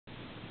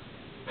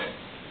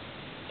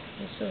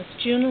Okay, so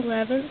it's June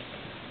 11th,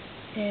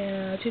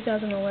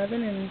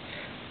 2011, and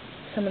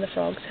some of the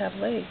frogs have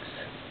legs.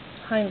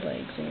 Hind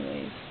legs,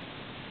 anyways.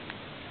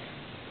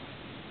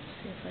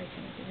 Let's see if I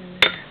can get in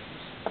there.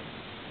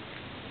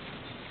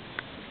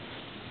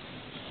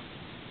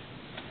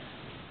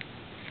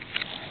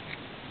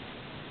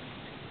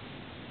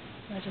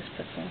 I just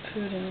put some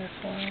food in there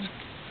for them.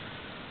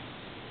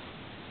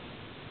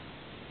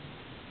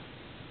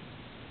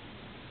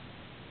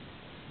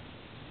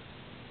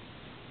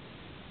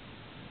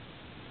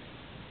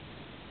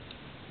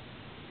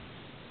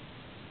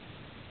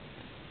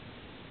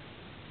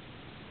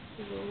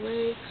 Little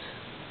legs.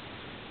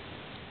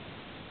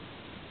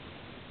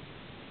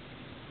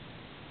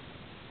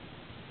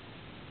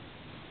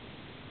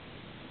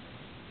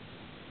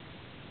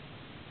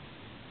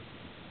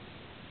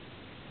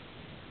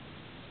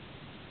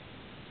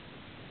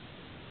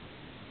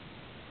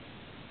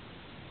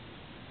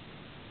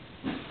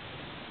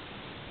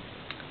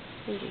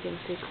 I think you can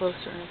see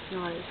closer and it's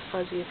not as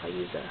fuzzy if I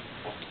use a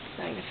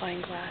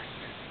magnifying glass.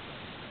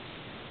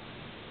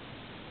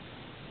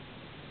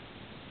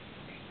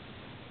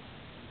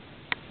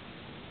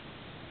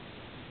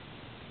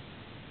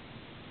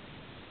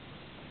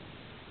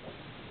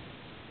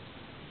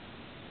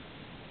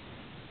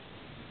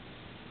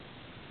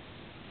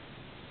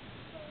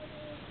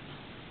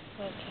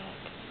 What's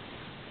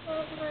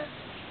that?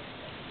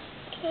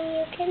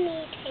 Can you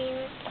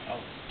him? Oh,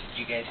 did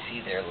you guys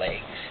see their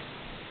legs?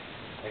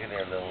 Look at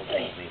their little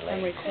dangly legs.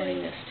 I'm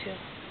recording this too.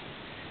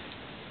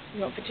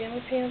 You want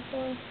pajama pants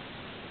on?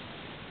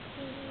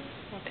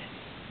 Okay.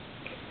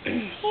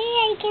 Hey,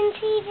 I can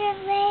see the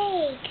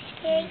legs.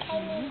 Very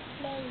tiny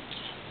legs.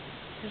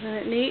 Isn't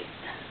it neat?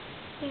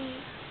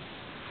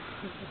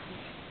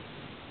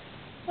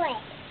 What?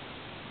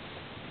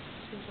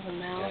 His little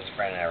mouth. Does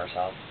Brandon ever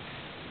solve?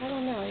 I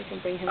don't know. You can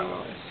bring him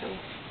over and see.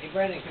 Hey,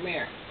 Brandon, come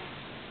here.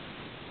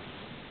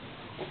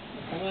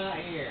 Come out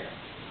here.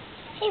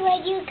 Hey,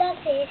 why you got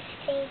this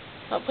thing?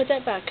 Oh, put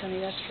that back, honey.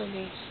 That's for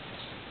me.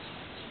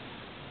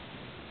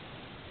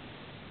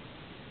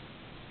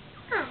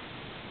 Huh.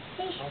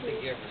 I don't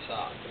think you ever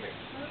saw it. Come here.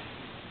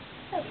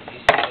 Oh. Did you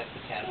see that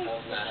the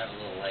tadpoles now have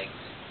little legs?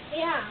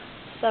 Yeah.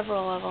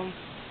 Several of them.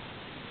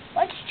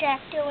 What's Jack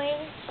doing?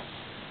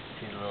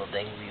 See the little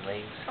dangly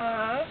legs?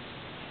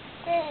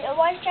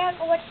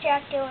 What's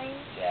Jack doing?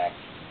 Jack.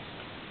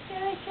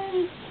 There's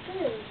some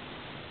food.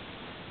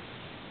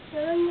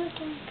 I'm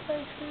looking for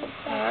food.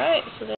 All right. So